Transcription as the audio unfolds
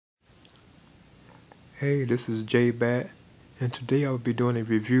Hey, this is JBAT, and today I will be doing a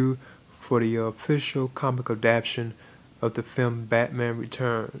review for the official comic adaptation of the film Batman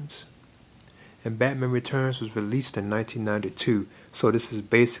Returns. And Batman Returns was released in 1992, so this is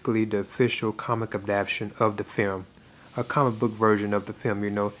basically the official comic adaptation of the film, a comic book version of the film,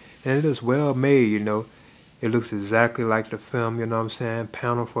 and it is well made. It looks exactly like the film, you know what I'm saying,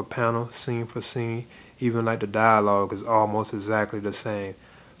 panel for panel, scene for scene, even like the dialogue is almost exactly the same.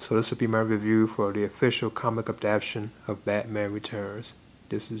 So this will be my review for the official comic adaptation of Batman Returns.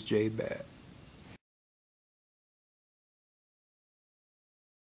 This is J-Bat.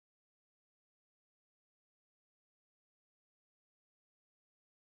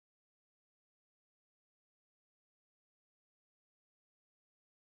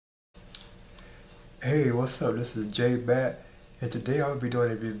 Hey, what's up? This is J-Bat, and today I'll be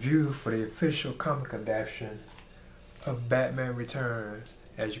doing a review for the official comic adaptation of Batman Returns.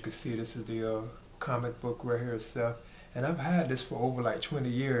 As you can see, this is the comic book right here itself. And I've had this for over like 20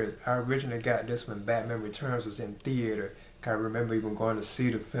 years. I originally got this when Batman Returns was in theater. I remember even going to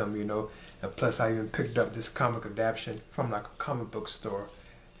see the film, and plus I even picked up this comic adaptation from like a comic book store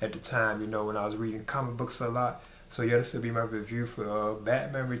at the time, when I was reading comic books a lot. So yeah, this will be my review for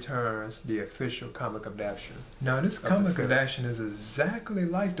Batman Returns, the official comic adaptation. Now this comic adaptation is exactly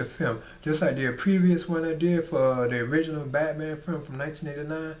like the film, just like the previous one I did for the original Batman film from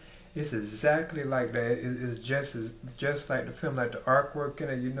 1989. It's exactly like that. It's just like the film, like the artwork in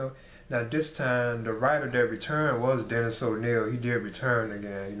it. Now this time the writer that returned was Dennis O'Neil. He did return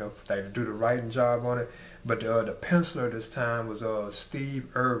again, like to do the writing job on it. But the penciler this time was Steve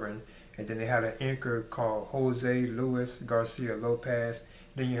Irwin. And then they had an inker called Jose Luis Garcia Lopez.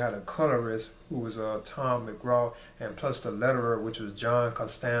 Then you had a colorist who was Tom McGraw, and plus the letterer, which was John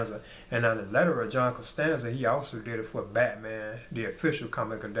Costanza. And now the letterer, John Costanza, he also did it for Batman, the official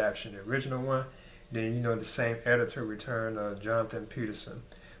comic adaptation, the original one. Then the same editor returned, Jonathan Peterson.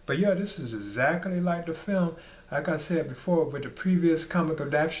 But yeah, this is exactly like the film. Like I said before, with the previous comic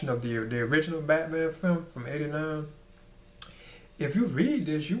adaptation of the original Batman film from '89. If you read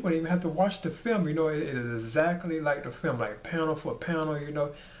this, you wouldn't even have to watch the film. It is exactly like the film, like panel for panel.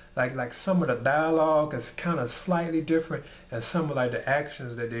 Like some of the dialogue is kind of slightly different, and some of like the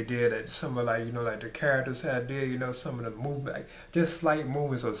actions that they did, and some of like the characters had did. Some of the movement, like just slight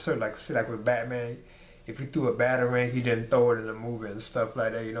movements or certain, like see, like with Batman, if he threw a batarang, he didn't throw it in the movie and stuff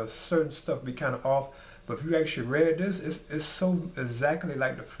like that. Certain stuff be kind of off. But if you actually read this, it's so exactly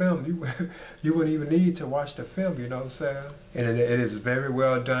like the film. You wouldn't even need to watch the film, you know what I'm saying? And it is very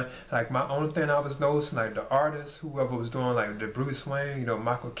well done. Like my only thing I was noticing, like the artist, whoever was doing like the Bruce Wayne,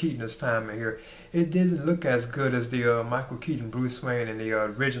 Michael Keaton this time in here, it didn't look as good as the Michael Keaton Bruce Wayne in the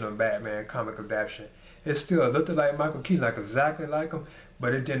original Batman comic adaptation. It still looked like Michael Keaton, like exactly like him,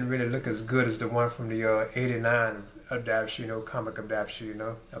 but it didn't really look as good as the one from the '89 adaptation, comic adaptation.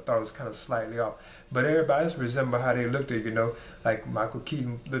 I thought it was kind of slightly off. But everybody else resemble how they looked at, like Michael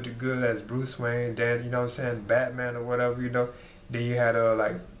Keaton looked good as Bruce Wayne, Dan, what I'm saying, Batman or whatever. Then you had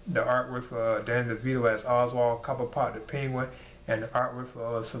like the artwork for Danny DeVito as Oswald Cobblepot the Penguin, and the artwork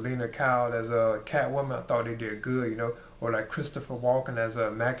for Selena Kyle as Catwoman. I thought they did good, or like Christopher Walken as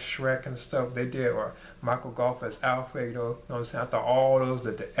Max Schreck and stuff they did, or Michael Goff as Alfred, you know what I'm saying? I thought all those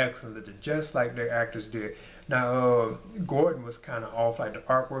looked excellent, looked just like their actors did. Now Gordon was kind of off, like the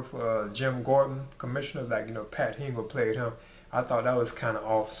artwork for Jim Gordon, Commissioner, like Pat Hingle played him. I thought that was kind of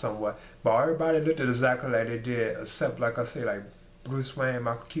off somewhat, but everybody looked exactly like they did, except like I say, like Bruce Wayne,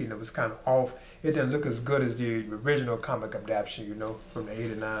 Michael Keaton, it was kind of off. It didn't look as good as the original comic adaptation, from the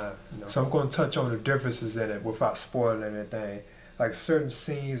 '89. So I'm going to touch on the differences in it without spoiling anything. Like certain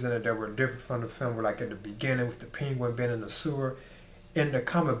scenes in it that were different from the film were like at the beginning with the Penguin being in the sewer. In the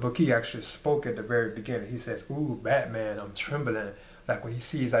comic book, he actually spoke at the very beginning. He says, "Ooh, Batman, I'm trembling." Like when he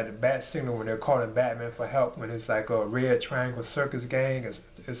sees like the bat signal when they're calling Batman for help, when it's like a Red Triangle Circus gang is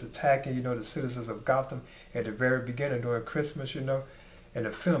attacking, the citizens of Gotham at the very beginning during Christmas. In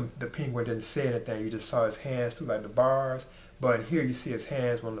the film, the Penguin didn't say anything. You just saw his hands through like the bars. But here you see his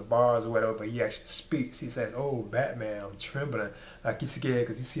hands on the bars or whatever, but he actually speaks. He says, "Oh, Batman, I'm trembling." Like he's scared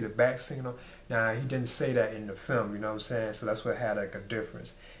because he see the bat signal. Now, he didn't say that in the film, you know what I'm saying? So that's what had like a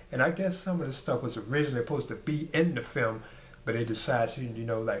difference. And I guess some of the stuff was originally supposed to be in the film, but they decided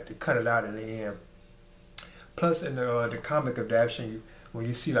to, like to cut it out in the end. Plus in the comic adaptation, when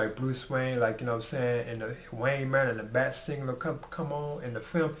you see like Bruce Wayne, like what I'm saying, and the Wayne Man and the bat signal come on in the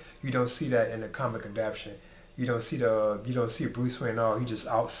film, you don't see that in the comic adaptation. You don't see Bruce Wayne at all. He just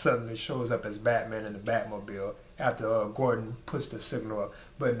out suddenly shows up as Batman in the Batmobile after Gordon puts the signal up.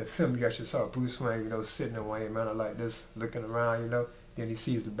 But in the film, you actually saw Bruce Wayne, sitting in Wayne Manor like this, looking around, Then he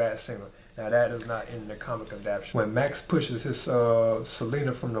sees the bat signal. Now that is not in the comic adaptation. When Max pushes his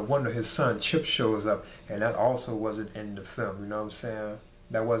Selena from the window, his son Chip shows up, and that also wasn't in the film. You know what I'm saying?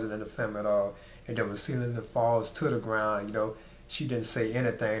 That wasn't in the film at all. And then when Selena falls to the ground, you know, she didn't say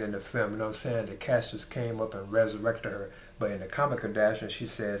anything in the film. You know what I'm saying? The cast just came up and resurrected her. But in the comic adaptation, she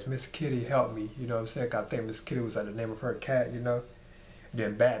says, "Miss Kitty, help me." You know what I'm saying? I think Miss Kitty was like the name of her cat. You know.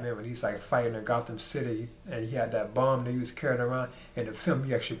 Then Batman, when he's like fighting in Gotham City, and he had that bomb that he was carrying around, in the film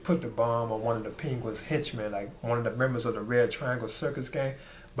he actually put the bomb on one of the Penguin's henchmen, like one of the members of the Red Triangle Circus gang.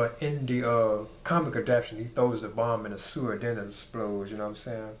 But in the comic adaptation, he throws the bomb in the sewer, then it explodes, you know what I'm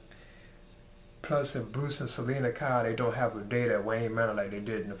saying? Plus, if Bruce and Selena Kyle, they don't have a date at Wayne Manor like they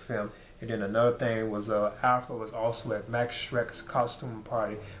did in the film. And then another thing was Alfred was also at Max Shrek's costume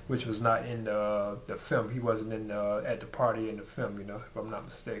party, which was not in the film. He wasn't in at the party in the film, you know, if I'm not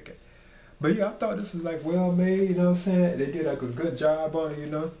mistaken. But yeah, I thought this was like well made, you know what I'm saying? They did like a good job on it, you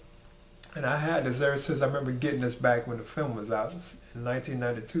know. And I had this ever since I remember getting this back when the film was out in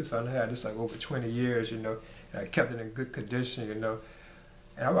 1992. So I had this like over 20 years, you know. And I kept it in good condition, you know.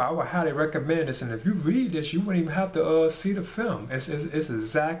 And I would highly recommend this. And if you read this, you wouldn't even have to see the film. It's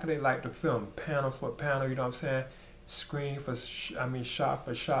exactly like the film, panel for panel. You know what I'm saying? Screen for, shot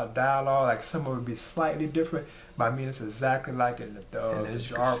for shot, dialogue. Like some of it would be slightly different, but I mean it's exactly like it. And as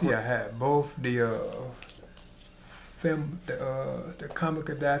you can see, I had both the film, the comic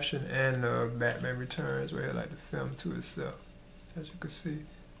adaptation, and Batman Returns, where I like the film to itself, as you can see.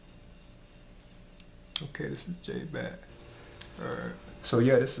 Okay, this is JBAT. Alright. So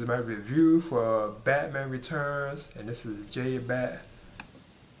yeah, this is my review for Batman Returns, and this is JBAT.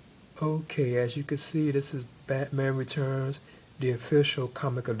 Okay, as you can see, this is Batman Returns, the official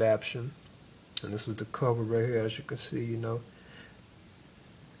comic adaptation. And this was the cover right here, as you can see, you know.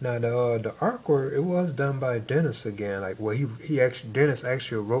 Now the artwork, it was done by Dennis again. Like, well, Dennis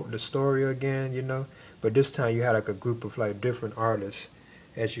actually wrote the story again, you know. But this time you had like a group of like different artists.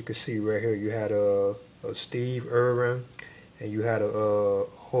 As you can see right here, you had a Steve Irwin, and you had a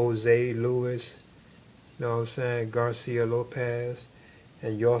Jose Luis, you know what I'm saying, Garcia Lopez,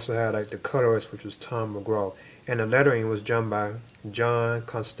 and you also had like the colorist, which was Tom McGraw, and the lettering was done by John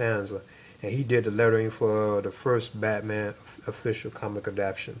Constanza, and he did the lettering for the first Batman official comic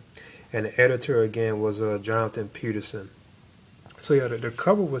adaptation, and the editor again was Jonathan Peterson. So yeah, the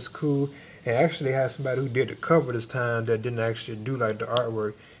cover was cool, and actually had somebody who did the cover this time that didn't actually do like the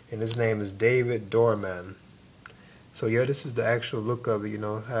artwork, and his name is David Dorman. So yeah, this is the actual look of it, you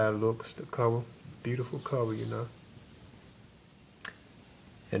know, how it looks, the cover, beautiful cover, you know.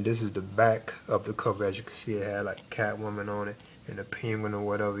 And this is the back of the cover, as you can see, it had like Catwoman on it, and a penguin or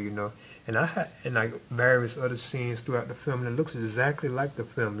whatever, you know. And I had, and like various other scenes throughout the film, and it looks exactly like the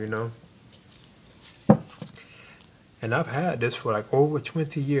film, you know. And I've had this for like over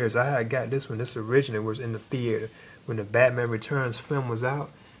 20 years. I had got this when this originally was in the theater, when the Batman Returns film was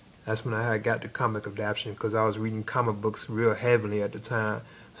out. That's when I had got the comic adaptation, because I was reading comic books real heavily at the time.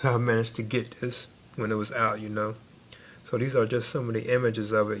 So I managed to get this when it was out, you know. So these are just some of the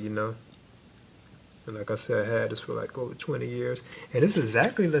images of it, you know. And like I said, I had this for like over 20 years. And it's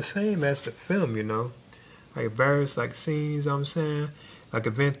exactly the same as the film, you know. Like various like scenes, I'm saying. Like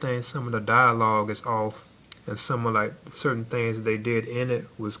if anything, some of the dialogue is off. And some of like certain things that they did in it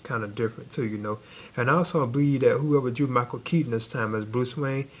was kind of different too, you know. And I also believe that whoever drew Michael Keaton this time as Bruce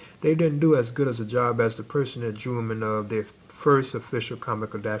Wayne, they didn't do as good as a job as the person that drew him in their first official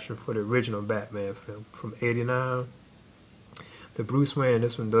comic adaptation for the original Batman film from '89. The Bruce Wayne in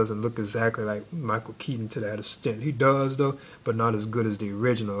this one doesn't look exactly like Michael Keaton to that extent. He does though, but not as good as the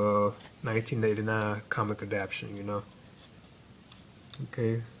original 1989 comic adaptation, you know.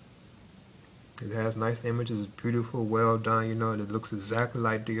 Okay. It has nice images, it's beautiful, well done, you know, and it looks exactly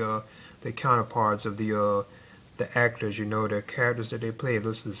like the counterparts of the actors, you know, their characters that they play. It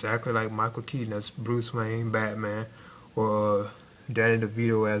looks exactly like Michael Keaton as Bruce Wayne, Batman, or Danny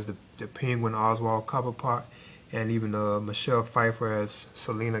DeVito as the Penguin, Oswald Cobblepot, and even Michelle Pfeiffer as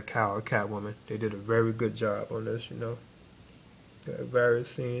Selena Kyle, Catwoman. They did a very good job on this, you know. There are various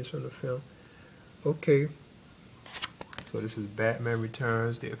scenes from the film. Okay. So this is Batman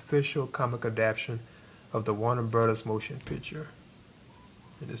Returns, the official comic adaptation of the Warner Brothers motion picture.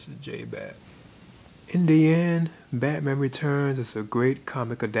 And this is JBAT. In the end, Batman Returns is a great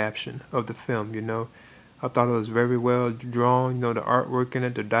comic adaptation of the film, you know. I thought it was very well drawn, you know, the artwork in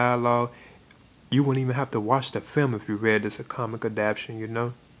it, the dialogue. You wouldn't even have to watch the film if you read this a comic adaptation, you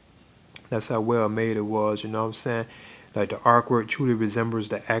know. That's how well made it was, you know what I'm saying? Like the artwork truly resembles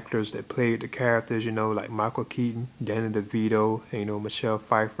the actors that played the characters, you know, like Michael Keaton, Danny DeVito, and, you know, Michelle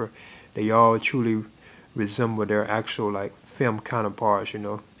Pfeiffer. They all truly resemble their actual like film counterparts, in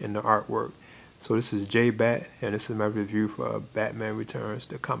the artwork. So this is JBAT, and this is my review for Batman Returns,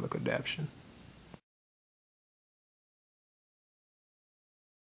 the comic adaptation.